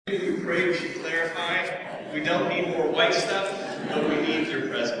We pray, we should clarify. We don't need more white stuff, but we need your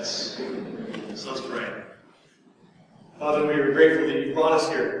presence. So let's pray. Father, we are grateful that you brought us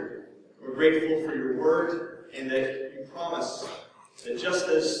here. We're grateful for your word and that you promise that just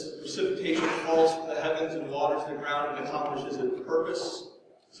as precipitation falls from the heavens and waters to the ground and accomplishes its purpose,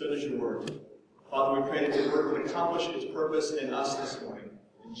 so does your word. Father, we pray that your word would accomplish its purpose in us this morning.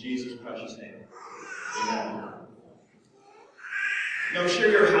 In Jesus' precious name. Amen. I'm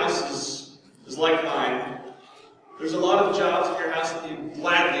sure your house is like mine. There's a lot of jobs in your house that you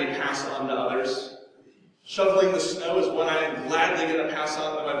gladly pass on to others. Shoveling the snow is one I am gladly going to pass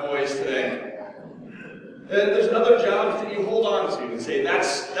on to my boys today. There's other jobs that you hold on to and say,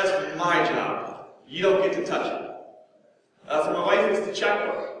 that's my job. You don't get to touch it. For my wife, it's the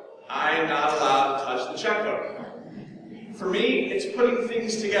checkbook. I am not allowed to touch the checkbook. For me, it's putting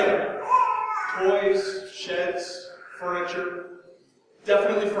things together. Toys, sheds, furniture.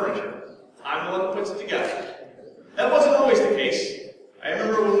 Definitely furniture. I'm the one that puts it together. That wasn't always the case. I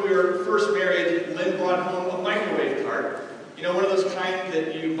remember when we were first married, Lynn brought home a microwave cart. You know, one of those kind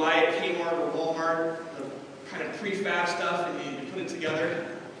that you buy at Kmart or Walmart, the kind of prefab stuff, and you put it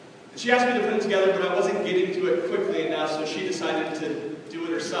together. And she asked me to put it together, but I wasn't getting to it quickly enough, so she decided to do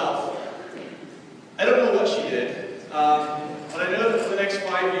it herself. I don't know what she did, but I know that for the next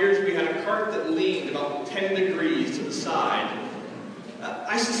 5 years we had a cart that leaned about 10 degrees to the side.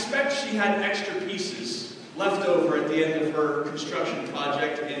 I suspect she had extra pieces left over at the end of her construction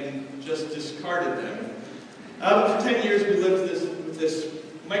project and just discarded them. For 10 years we lived with this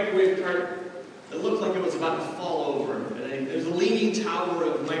microwave cart that looked like it was about to fall over. There's a leaning tower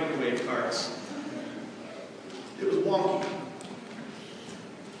of microwave carts. It was wonky.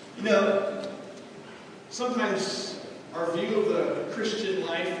 You know, sometimes our view of the Christian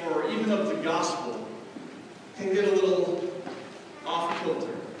life or even of the gospel can get a little off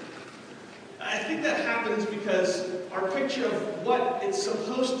kilter. I think that happens because our picture of what it's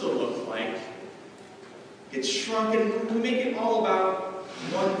supposed to look like gets shrunk, and we make it all about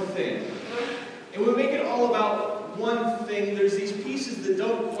one thing. And when we make it all about one thing, there's these pieces that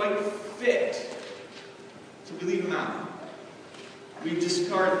don't quite fit. So we leave them out. We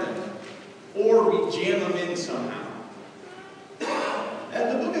discard them. Or we jam them in somehow.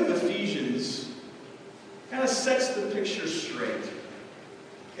 And the book of Ephesians kind of sets the picture straight.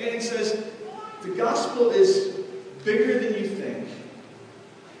 And it says, the gospel is bigger than you think.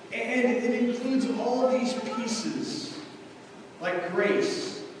 And it includes all of these pieces, like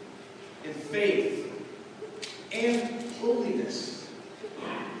grace, and faith, and holiness,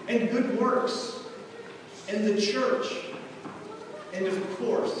 and good works, and the church, and of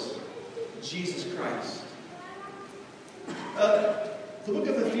course, Jesus Christ. The book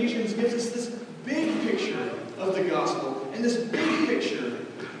of Ephesians gives us this big picture of the gospel and this big picture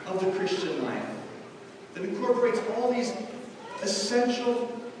of the Christian life that incorporates all these essential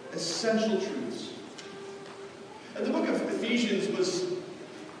truths. And the book of Ephesians was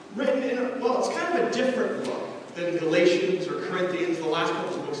written in it's kind of a different book than Galatians or Corinthians, the last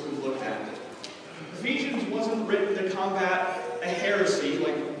couple of books we've looked at. Ephesians wasn't written to combat a heresy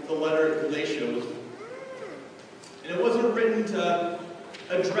like the letter of Galatia was. And it wasn't written to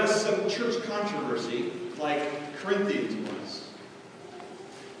address some church controversy like Corinthians was.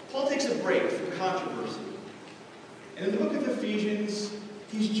 Paul takes a break from controversy. And in the book of Ephesians,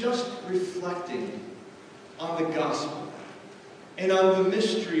 he's just reflecting on the gospel and on the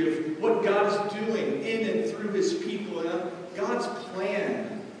mystery of what God is doing in and through his people and on God's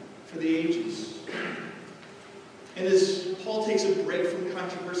plan for the ages. And as Paul takes a break from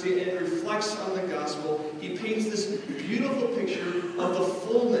controversy and reflects on the gospel, he paints this beautiful picture of the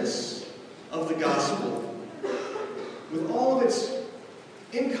fullness of the gospel with all of its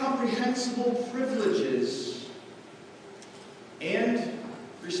incomprehensible privileges and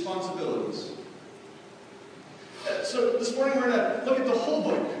responsibilities. So this morning we're going to look at the whole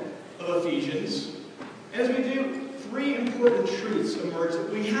book of Ephesians. And as we do, three important truths emerge that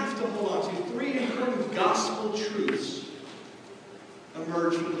we have to hold on to. Three important gospel truths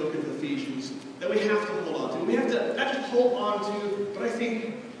emerge from the book of Ephesians that we have to hold on to. We have to not just hold on to, but I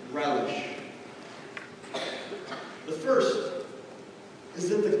think relish. The first is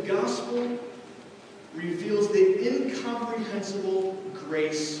that the gospel reveals the incomprehensible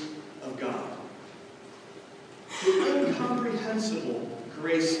grace of God. The incomprehensible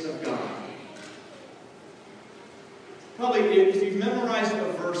grace of God. Probably, if you've memorized a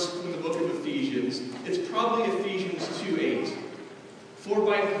verse from the book of Ephesians, it's probably Ephesians 2:8. For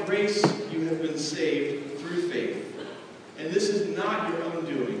by grace you have been saved through faith. And this is not your own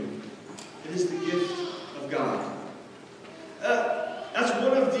doing. It is the gift of God. That's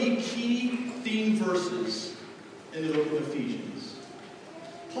one of the key theme verses in the book of Ephesians.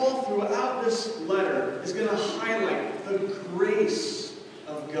 Paul, throughout this letter, is going to highlight the grace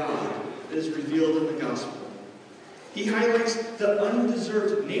of God that is revealed in the gospel. He highlights the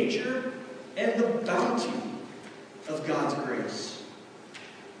undeserved nature and the bounty of God's grace.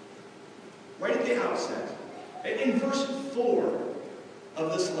 Right at the outset, in verse 4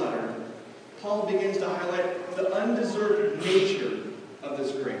 of this letter, Paul begins to highlight the undeserved nature of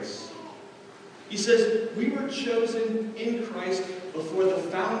this grace. He says, we were chosen in Christ before the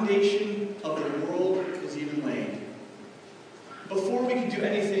foundation of the world was even laid. Before we could do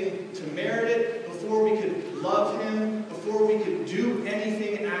anything to merit it, before we could love Him, before we could do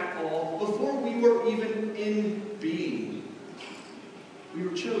anything at all, before we were even in being, we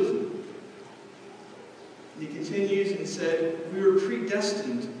were chosen. And he continues and said, we were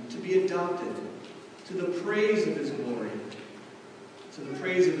predestined to be adopted to the praise of His glory, to the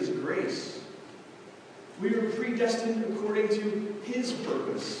praise of His grace. We were predestined according to His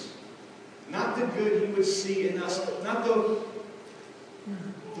purpose, not the good He would see in us, not the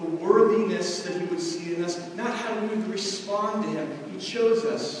worthiness that He would see in us, not how we would respond to Him. He chose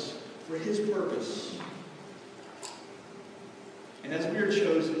us for His purpose. And as we are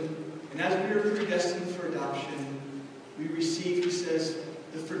chosen, and as we are predestined for adoption, we receive, he says,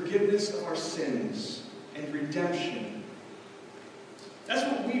 the forgiveness of our sins and redemption. That's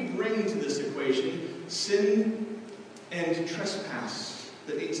what we bring to this equation: sin and trespass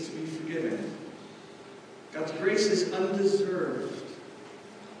that needs to be forgiven. God's grace is undeserved.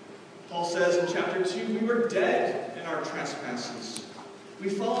 Paul says in chapter 2, we were dead in our trespasses. We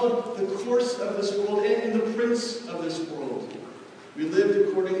followed the course of this world and the prince of this world. We lived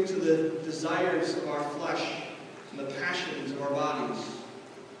according to the desires of our flesh and the passions of our bodies.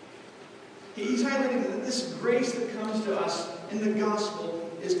 He's highlighting that this grace that comes to us in the gospel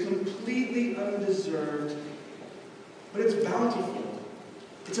is completely undeserved, but it's bountiful.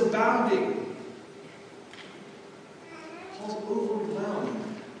 It's abounding. Paul's overwhelmed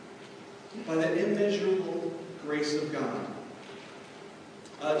by the immeasurable grace of God.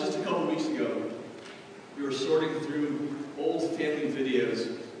 Just a couple weeks ago, we were sorting through old family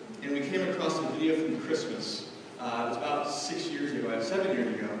videos, and we came across a video from Christmas. It was about 7 years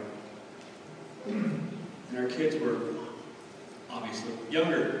ago. And our kids were obviously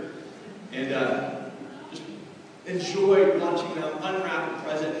younger, and just enjoyed watching them unwrap a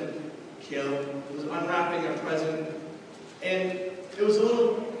present. Caleb was unwrapping a present, and it was a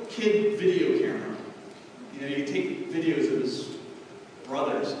little kid video camera. You know, you take videos of his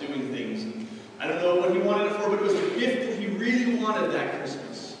brothers doing things. And I don't know what he wanted it for, but it was a gift that he really wanted that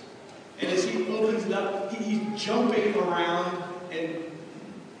Christmas. And as he opens it up, he's jumping around and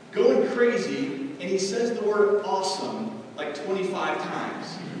going crazy, and he says the word awesome like 25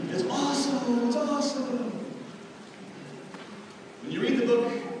 times. It's awesome, it's awesome. When you read the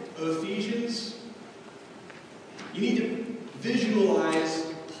book of Ephesians, you need to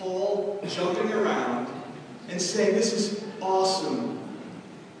visualize Paul jumping around and saying, this is awesome.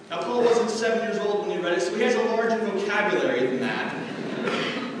 Now, Paul wasn't 7 years old when he read it, so he has a larger vocabulary than that.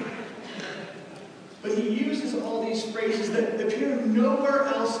 But he uses all these phrases that appear nowhere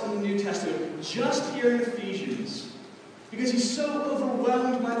else in the New Testament, just here in Ephesians, because he's so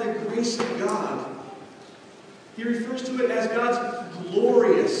overwhelmed by the grace of God. He refers to it as God's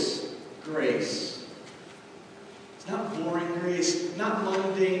glorious grace. It's not boring grace, not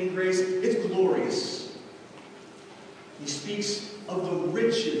mundane grace, it's glorious. He speaks of the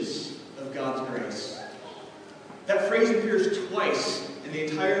riches of God's grace. That phrase appears twice in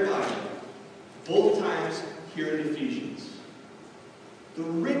the entire Bible, both times here in Ephesians. The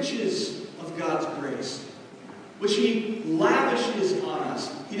riches of God's grace, which He lavishes on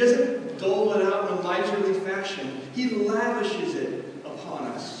us. He doesn't dole it out in a miserly fashion. He lavishes it upon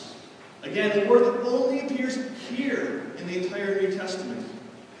us. Again, the word that only appears here in the entire New Testament.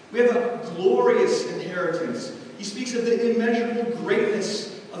 We have a glorious inheritance. He speaks of the immeasurable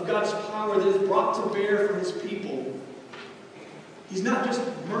greatness of God's power that is brought to bear for His people. He's not just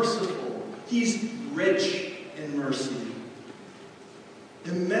merciful, He's rich in mercy.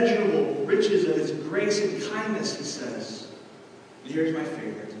 Immeasurable riches of His grace and kindness, he says. And here's my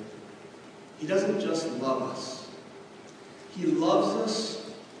favorite. He doesn't just love us. He loves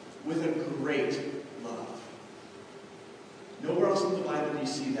us with a great love. Nowhere else in the Bible do you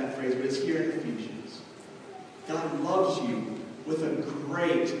see that phrase, but it's here in Ephesians. God loves you with a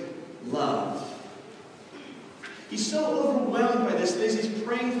great love. He's so overwhelmed by this that as he's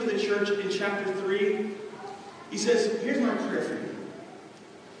praying for the church in chapter 3, he says, here's my prayer for you.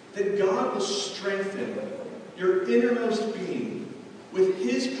 That God will strengthen your innermost being with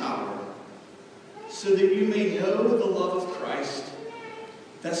his power, so that you may know the love of Christ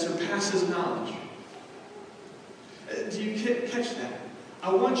that surpasses knowledge. Do you catch that?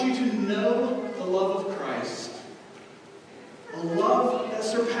 I want you to know the love of Christ. A love that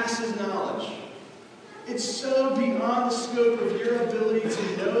surpasses knowledge. It's so beyond the scope of your ability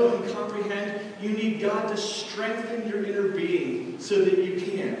to know and comprehend, you need God to strengthen your inner being so that you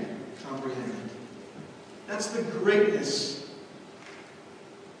can comprehend it. That's the greatness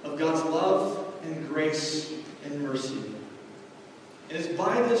of God's love and grace and mercy. And it's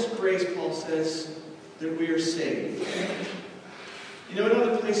by this grace, Paul says, that we are saved. You know, in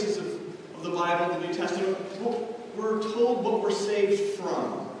other places of the Bible, the New Testament, we're told what we're saved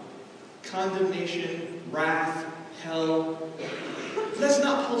from. Condemnation, wrath, hell. But that's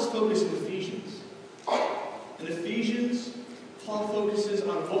not Paul's focus in Ephesians. In Ephesians, Paul focuses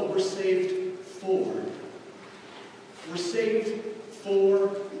on what we're saved for. We're saved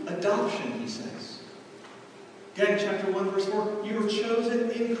for adoption, he says. Again, chapter 1, verse 4, you were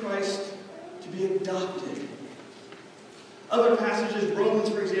chosen in Christ to be adopted. Other passages, Romans,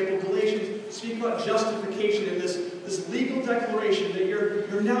 for example, Galatians, speak about justification in this legal declaration that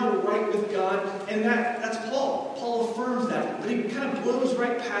you're now right with God, and that's Paul. Paul affirms that, but he kind of blows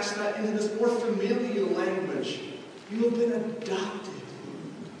right past that into this more familial language. You have been adopted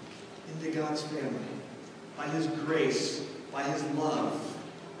into God's family by his grace, by his love.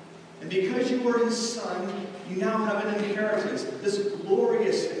 And because you are his son, you now have an inheritance, this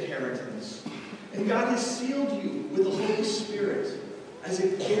glorious inheritance. And God has sealed you with the Holy Spirit as a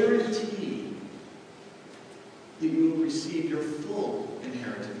guarantee that you will receive your full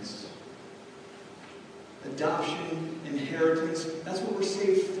inheritance. Adoption, inheritance, that's what we're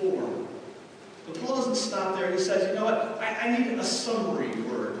saved for. But Paul doesn't stop there. He says, you know what? I need a summary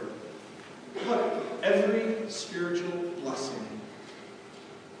word. What? Every spiritual blessing.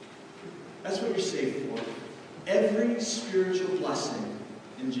 That's what you're saved for. Every spiritual blessing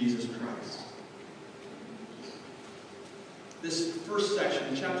in Jesus Christ. This first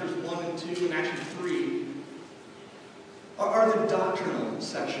section, chapters 1 and 2, and actually 3, are the doctrinal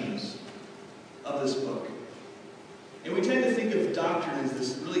sections of this book. And we tend to think of doctrine as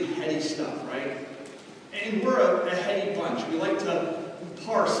this really heady stuff, right? And we're a heady bunch. We like to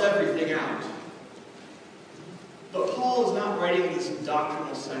parse everything out. But Paul is not writing this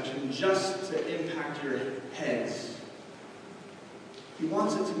doctrinal section just to impact your heads. He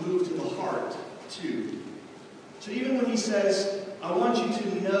wants it to move to the heart, too. So even when he says, I want you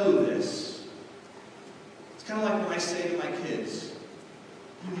to know this, it's kind of like when I say to my kids,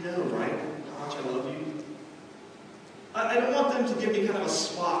 you know, right, how much I love you? I don't want them to give me kind of a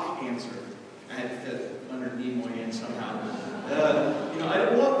Spock answer. I had to fit Leonard Nimoy in somehow. I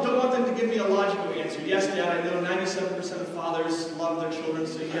don't want them to give me a logical answer. Yes, Dad, I know 97% of fathers love their children,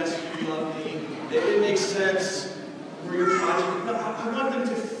 so yes, you love me. It makes sense. We're your progeny. No, I want them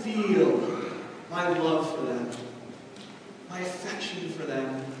to feel my love for them, my affection for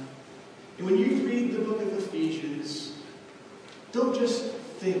them. And when you read the book of Ephesians, don't just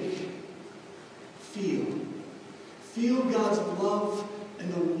think, feel. Feel God's love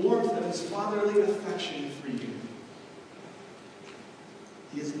and the warmth of his fatherly affection for you.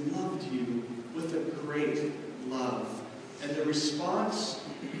 He has loved you with a great love. And the response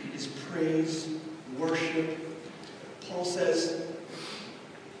is praise, worship. Paul says,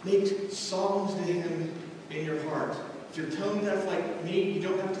 make songs to him in your heart. If you're tone deaf like me, you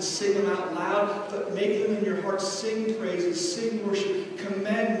don't have to sing them out loud, but make them in your heart. Sing praises, sing worship,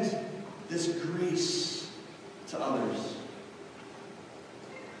 commend this grace to others.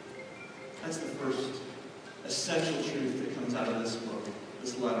 That's the first essential truth that comes out of this book,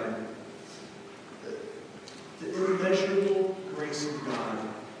 this letter. The immeasurable grace of God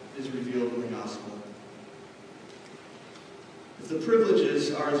is revealed in the gospel. If the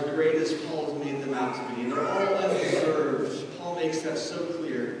privileges are as great as Paul has made them out to be, and they're all undeserved, Paul makes that so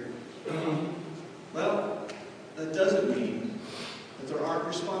clear, well, that doesn't mean that there aren't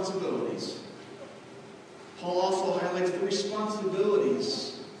responsibilities. Paul also highlights the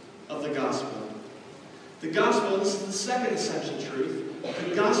responsibilities of the gospel. The gospel, this is the second essential truth,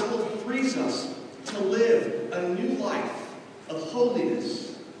 the gospel frees us to live a new life of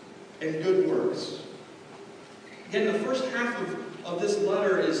holiness and good works. Again, the first half of this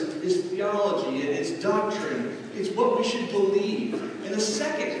letter is theology, it's doctrine, it's what we should believe. And the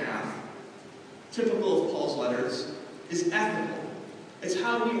second half, typical of Paul's letters, is ethical. It's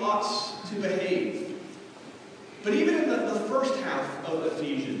how we ought to behave. But even in the first half of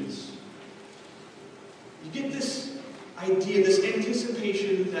Ephesians, you get this idea, this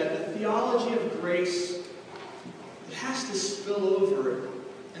anticipation that the theology of grace has to spill over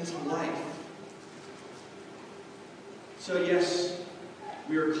into life. So yes,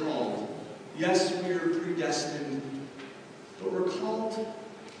 we are called. Yes, we are predestined. But we're called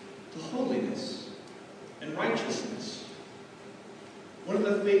to holiness and righteousness. One of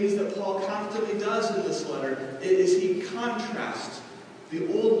the things that Paul constantly does in this letter is he contrasts the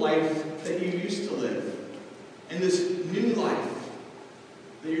old life that you used to live and this new life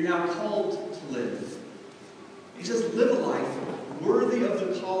that you're now called to live. He says, live a life worthy of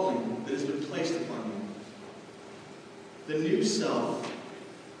the calling that has been placed upon you. The new self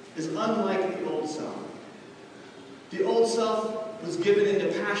is unlike the old self. The old self was given into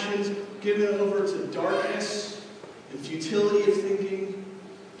passions, given over to darkness and futility of thinking.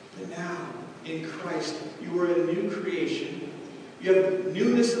 But now, in Christ, you are a new creation. You have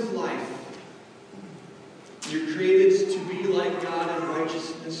newness of life. You're created to be like God in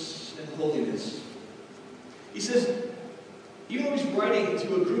righteousness and holiness. He says, even though he's writing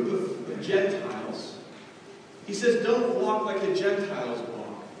to a group of Gentiles, he says, don't walk like the Gentiles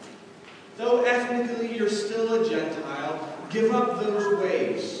walk. Though ethnically you're still a Gentile, give up those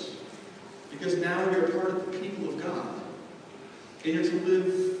ways. Because now you're part of the people of God. And you're to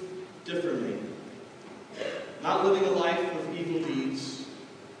live differently. Not living a life of evil deeds,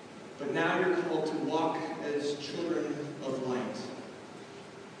 but now you're called to walk as children of light.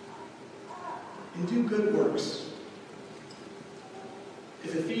 And do good works.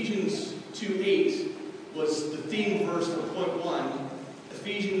 If Ephesians 2:8 was the theme verse for point 1,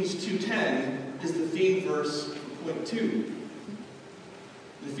 Ephesians 2:10 is the theme verse for point 2.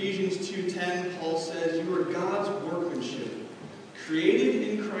 In Ephesians 2:10, Paul says, you are God's workmanship, created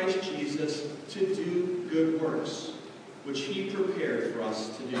in Christ Jesus to do good works, which he prepared for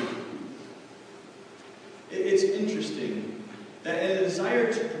us to do. It's interesting that in a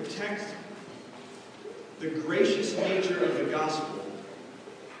desire to protect the gracious nature of the gospel,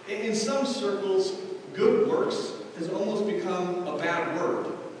 in some circles, good works has almost become a bad word.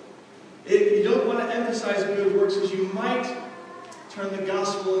 You don't want to emphasize good works because you might turn the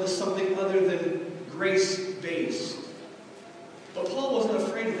gospel into something other than grace-based. But Paul wasn't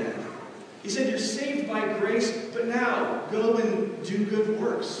afraid of that. He said, you're saved by grace, but now go and do good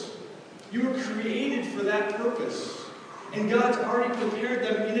works. You were created for that purpose. And God's already prepared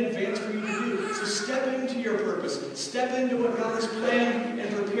them in advance for you to do. So step into your purpose. Step into what God has planned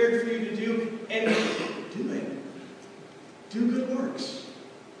and prepared for you to do, and do it. Do good works.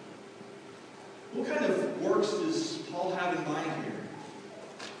 What kind of works does Paul have in mind here?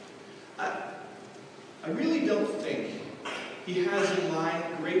 I really don't think he has in mind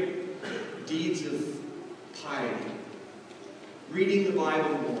great deeds of piety. Reading the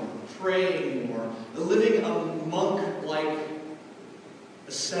Bible more, praying more, living a monk-like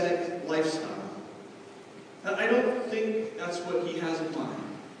ascetic lifestyle. I don't think that's what he has in mind.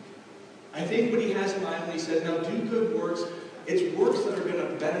 I think what he has in mind when he says, now do good works, it's works that are going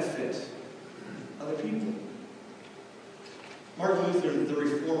to benefit other people. Martin Luther, the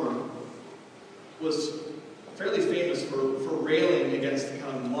Reformer, was fairly famous for railing against the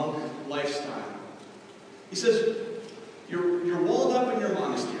kind of monk lifestyle. He says, you're walled up in your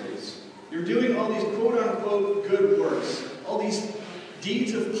monasteries. You're doing all these quote-unquote good works, all these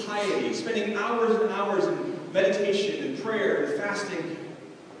deeds of piety, spending hours and hours in meditation and prayer and fasting.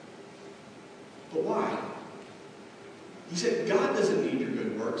 But why? He said, God doesn't need your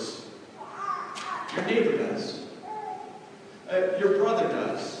good works. Your neighbor does. Your brother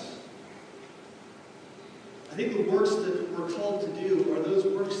does. I think the works that we're called to do are those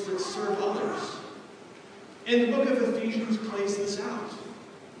works that serve others. And the book of Ephesians plays this out.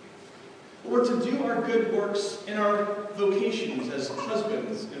 We're to do our good works in our vocations as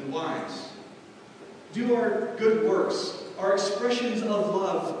husbands and wives. Do our good works, our expressions of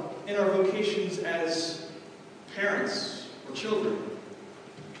love in our vocations as parents or children,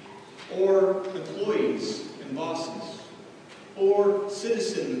 or employees and bosses, or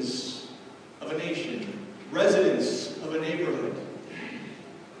citizens of a nation, residents of a neighborhood.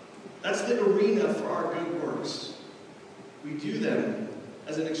 That's the arena for our good works. We do them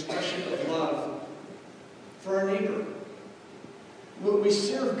as an expression of love for our neighbor. We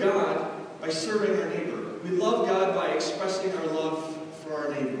serve God by serving our neighbor. We love God by expressing our love for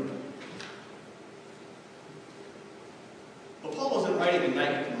our neighbor. But Paul wasn't writing a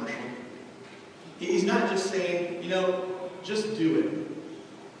Nike commercial. He's not just saying, just do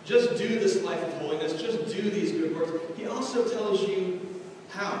it. Just do this life of holiness. Just do these good works. He also tells you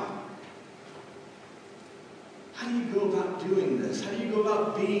how. How do you go about doing this? How do you go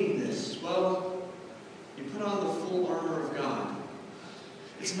about being this? Well, you put on the full armor of God.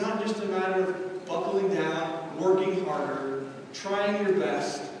 It's not just a matter of buckling down, working harder, trying your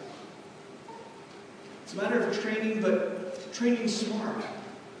best. It's a matter of training, but training smart.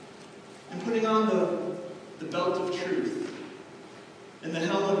 And putting on the belt of truth, and the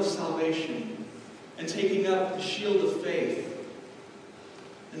helmet of salvation, and taking up the shield of faith,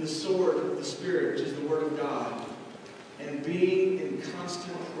 and the sword of the Spirit, which is the Word of God, and being in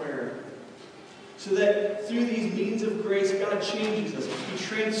constant prayer. So that through these means of grace, God changes us. He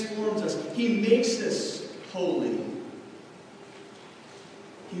transforms us. He makes us holy.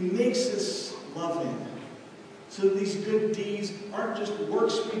 He makes us loving. So that these good deeds aren't just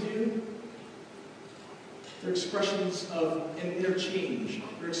works we do. They're expressions of an interchange.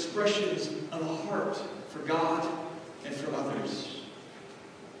 They're expressions of a heart for God and for others.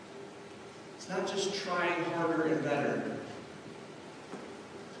 It's not just trying harder and better.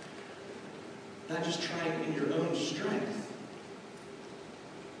 Not just trying in your own strength.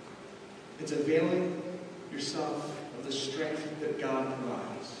 It's availing yourself of the strength that God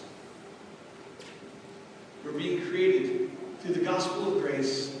provides. We're being created through the gospel of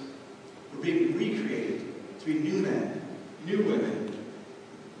grace. We're being recreated to be new men, new women.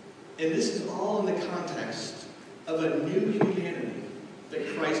 And this is all in the context of a new humanity that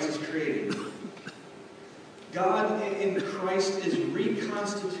Christ has created. God in Christ is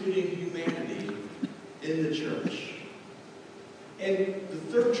reconstituting humanity in the church. And the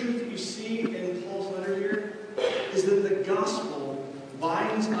third truth that you see in Paul's letter here is that the gospel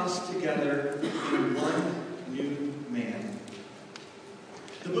binds us together in one new man.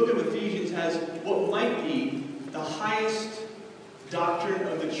 The book of Ephesians has what might be the highest doctrine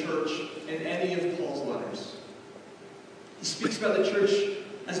of the church in any of Paul's letters. He speaks about the church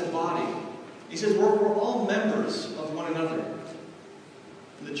as a body. He says we're all members of one another.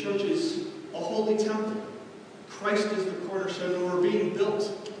 And the church is a holy temple. Christ is the cornerstone, and we're being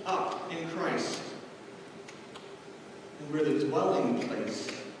built up in Christ. And we're the dwelling place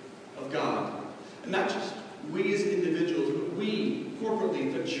of God. And not just we as individuals, but we,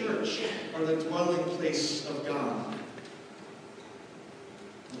 corporately, the church, are the dwelling place of God.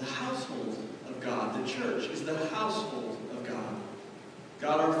 The household of God, the church, is the household of God.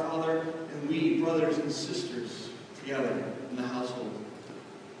 God our Father, and we, brothers and sisters, together in the household.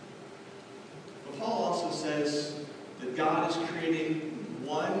 But Paul also says that God is creating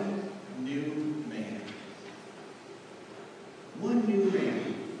one new man. One new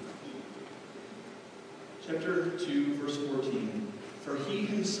man. Chapter 2, verse 14. For he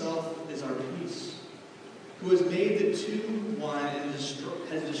himself is our peace, who has made the two one and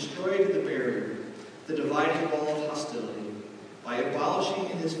has destroyed the barrier, the dividing wall of hostility, by abolishing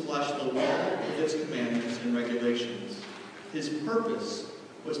in his flesh the law of its commandments and regulations. His purpose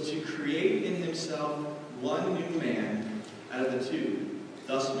was to create in himself one new man out of the two,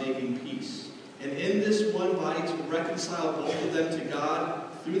 thus making peace. And in this one body to reconcile both of them to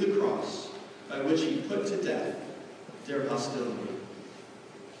God through the cross, by which he put to death their hostility.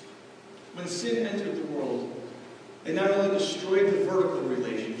 When sin entered the world, it not only destroyed the vertical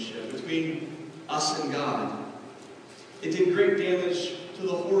relationship between us and God, it did great damage to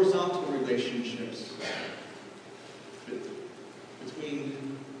the horizontal relationships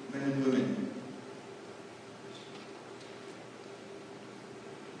between men and women.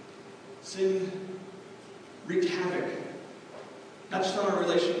 Sin wreaked havoc, not just on our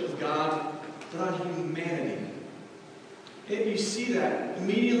relationship with God, but on humanity. And you see that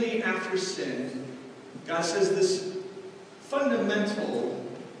immediately after sin, God says this fundamental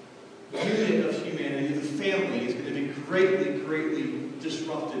unit of humanity, the family, is going to be greatly, greatly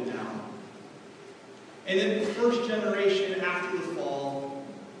disrupted now. And in the first generation after the fall,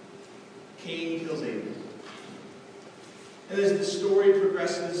 Cain kills Abel. And as the story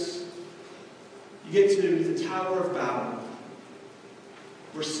progresses, you get to the Tower of Babel,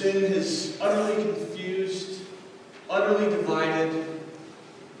 where sin has utterly confused, utterly divided,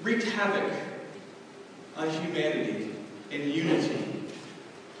 wreaked havoc on humanity and unity.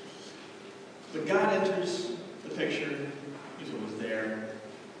 But God enters the picture. He's always there.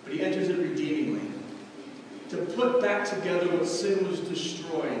 But he enters it redeemingly, to put back together what sin was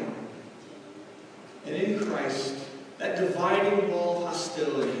destroying. And in Christ, that dividing wall of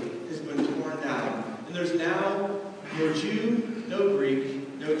hostility has been torn down. And there's now no Jew, no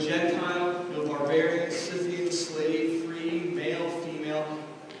Greek, no Gentile, no barbarian, Scythian, slave, free, male, female.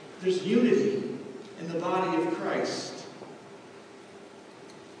 There's unity in the body of Christ.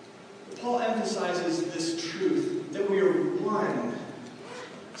 Paul emphasizes this truth that we are one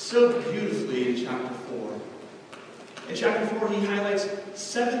so beautifully in chapter 4. In chapter 4, he highlights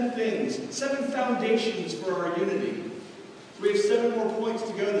 7 things, 7 foundations for our unity. We have 7 more points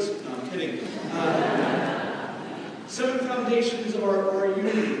to go this week. No, I'm kidding. 7 foundations of our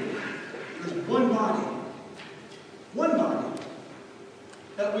unity. There's one body. One body.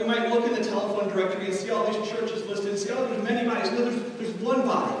 We might look in the telephone directory and see all these churches listed and say, oh, there's many bodies. No, there's one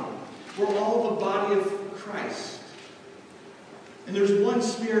body. We're all the body of Christ. And there's one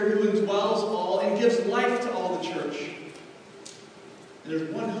Spirit who indwells all and gives life to all the church. And there's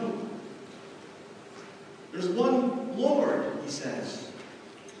one hope. There's one Lord, he says.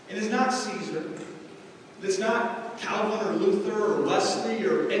 It is not Caesar. It's not Calvin or Luther or Wesley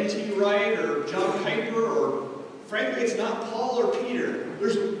or N.T. Wright or John Piper or, frankly, it's not Paul or Peter.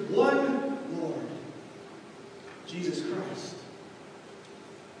 There's one Lord, Jesus Christ.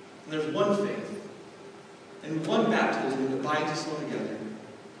 And there's one faith. And one baptism that binds us all together.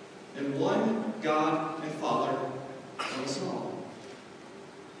 And one God and Father of us all.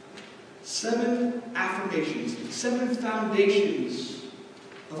 7 affirmations, 7 foundations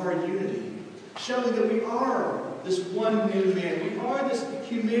of our unity, showing that we are this one new man. We are this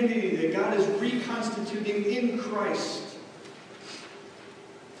humanity that God is reconstituting in Christ.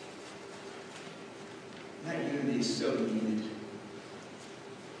 And that unity is so needed.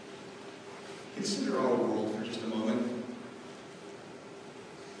 Consider our world for just a moment.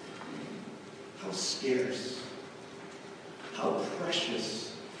 How scarce, how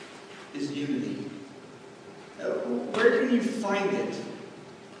precious is unity. Where can you find it?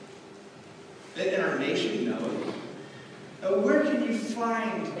 In our nation? No. Where can you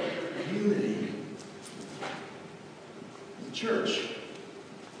find unity? The church.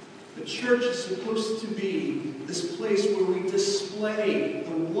 The church is supposed to be this place where we display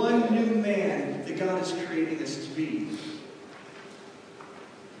the one new man that God is creating us to be.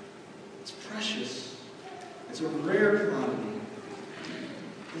 It's precious. It's a rare commodity.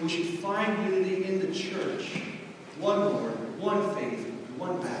 And we should find unity in the church. One Lord, one faith,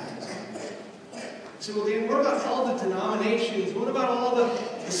 one baptism. So, well, Dan, what about all the denominations? What about all the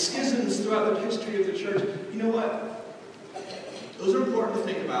schisms throughout the history of the church? You know what? Those are important to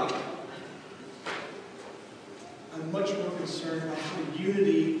think about. I'm much more concerned about how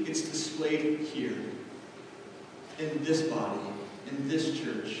unity gets displayed here, in this body, in this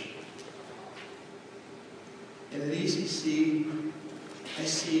church. And at ECC, I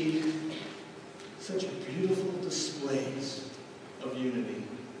see such beautiful displays of unity.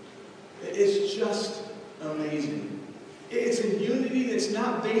 It's just amazing. It's a unity that's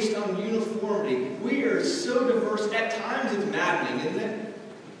not based on uniformity. We are so diverse. At times it's maddening, isn't it?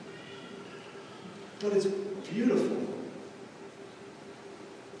 But it's beautiful.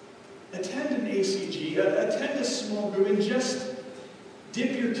 Attend an ACG, attend a small group, and just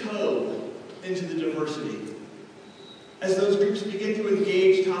dip your toe into the diversity. As those groups begin to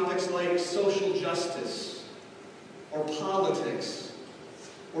engage topics like social justice, or politics,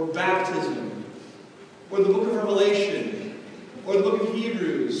 or baptism, or the book of Revelation, or the book of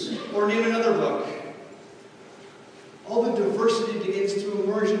Hebrews, or name another book. All the diversity begins to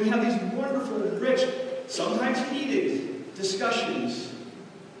emerge, and we have these wonderful, rich, sometimes heated discussions.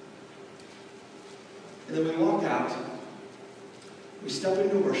 And then we walk out, we step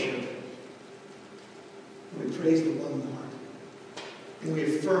into worship, and we praise the one Lord, and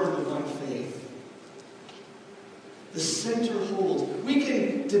we affirm the one faith. The center holds. We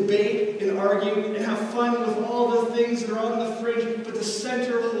can debate and argue and have fun with all the things that are on the fringe, but the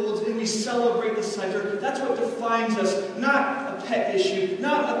center holds and we celebrate the center. That's what defines us. Not a pet issue,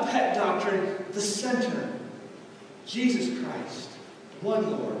 not a pet doctrine. The center. Jesus Christ.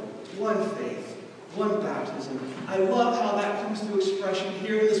 One Lord, one faith, one baptism. I love how that comes to expression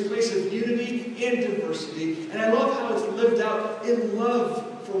here in this place of unity and diversity. And I love how it's lived out in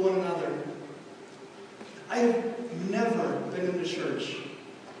love for one another. I have never been in a church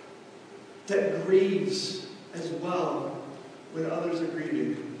that grieves as well when others are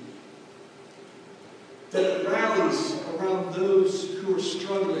grieving. That rallies around those who are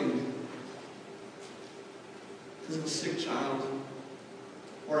struggling because of a sick child,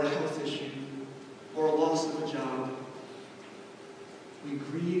 or a health issue, or a loss of a job. We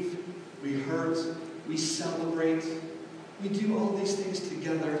grieve, we hurt, we celebrate. We do all these things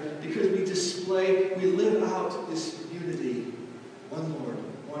together because we display, we live out this unity. One Lord,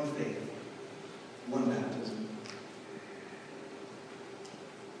 one faith, one baptism.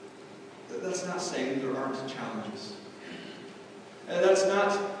 That's not saying that there aren't challenges. That's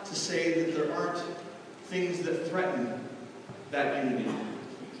not to say that there aren't things that threaten that unity.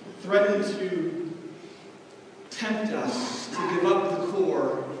 Threaten to tempt us to give up the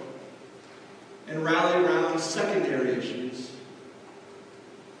core and rally around secondary issues.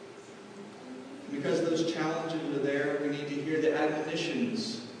 Because those challenges are there, we need to hear the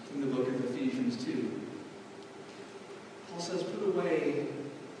admonitions from the book of Ephesians 2. Paul says, put away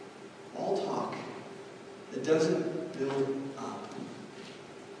all talk that doesn't build up.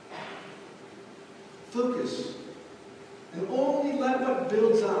 Focus. And only let what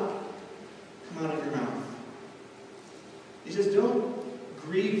builds up come out of your mouth. He says, don't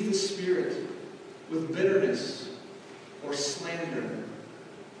grieve the Spirit with bitterness or slander.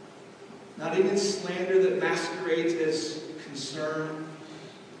 Not even slander that masquerades as concern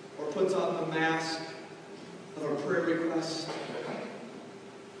or puts on the mask of a prayer request.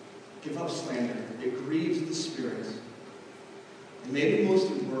 Give up slander. It grieves the Spirit. And maybe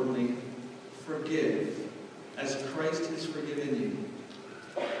most importantly, forgive as Christ has forgiven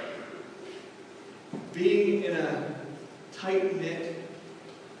you. Being in a tight-knit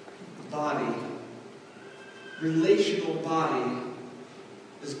body, relational body,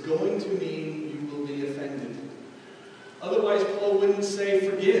 is going to mean you will be offended. Otherwise, Paul wouldn't say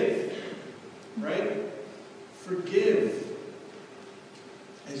forgive, right? Forgive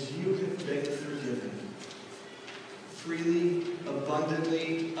as you have been forgiven. Freely,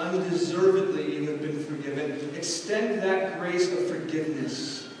 abundantly, undeservedly you have been forgiven. Extend that grace of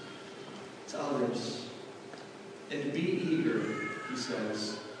forgiveness to others. And be eager, he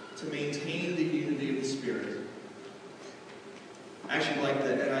says, to maintain the unity of the Spirit. I actually like the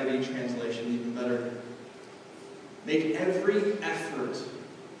NIV translation even better. Make every effort.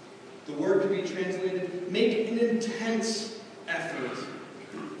 The word can be translated, make an intense effort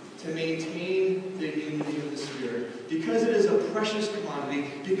to maintain the unity of the Spirit. Because it is a precious commodity,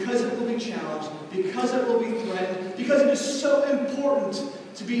 because it will be challenged, because it will be threatened, because it is so important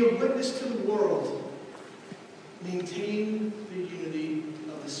to be a witness to the world. Maintain the unity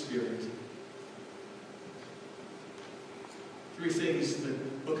of the Spirit. Three things the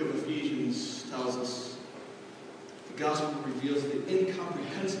book of Ephesians tells us. The gospel reveals the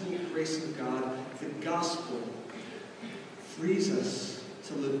incomprehensible grace of God. The gospel frees us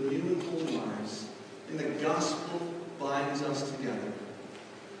to live new and holy lives. And the gospel binds us together.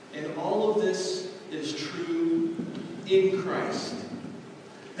 And all of this is true in Christ.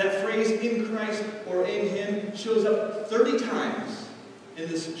 That phrase, in Christ or in Him, shows up 30 times in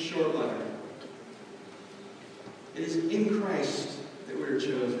this short letter. It is in Christ that we are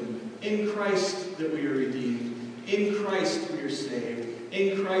chosen. In Christ that we are redeemed. In Christ we are saved.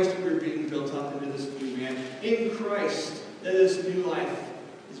 In Christ we are being built up into this new man. In Christ that this new life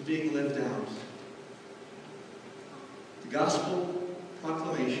is being lived out. The gospel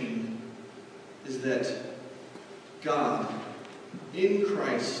proclamation is that God, in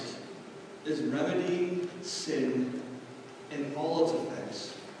Christ, is remedying sin and all its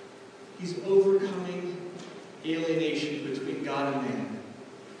effects. He's overcoming alienation between God and man.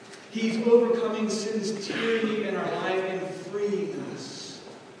 He's overcoming sin's tyranny in our life and freeing us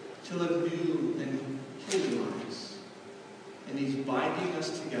to live new and holy lives. And He's binding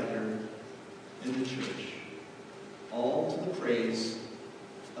us together in the church, all to the praise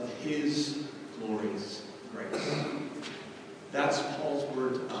of His glorious grace. That's Paul's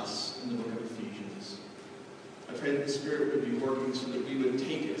word to us in the book of Ephesians. I pray that the Spirit would be working so that we would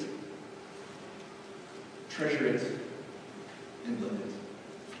take it, treasure it, and live it.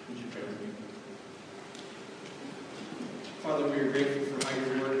 Would you pray with me? Father, we are grateful for how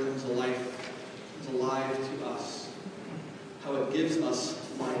your word comes alive to us, how it gives us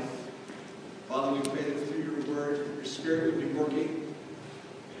life. Father, we pray that through your word, your Spirit would be working,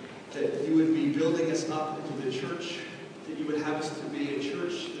 that you would be building us up into the church, that you would have us to be a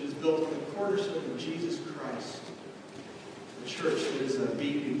church that is built on the cornerstone of Jesus Christ, a church that is a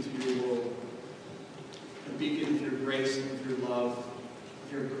beacon to your world, a beacon of your grace and of your love,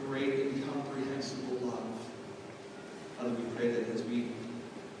 of your great and incomprehensible love. Father, we pray that as we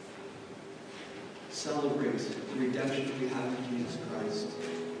celebrate the redemption we have in Jesus Christ,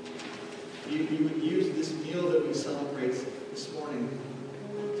 you would use this meal that we celebrate this morning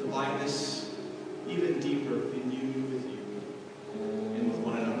to bind this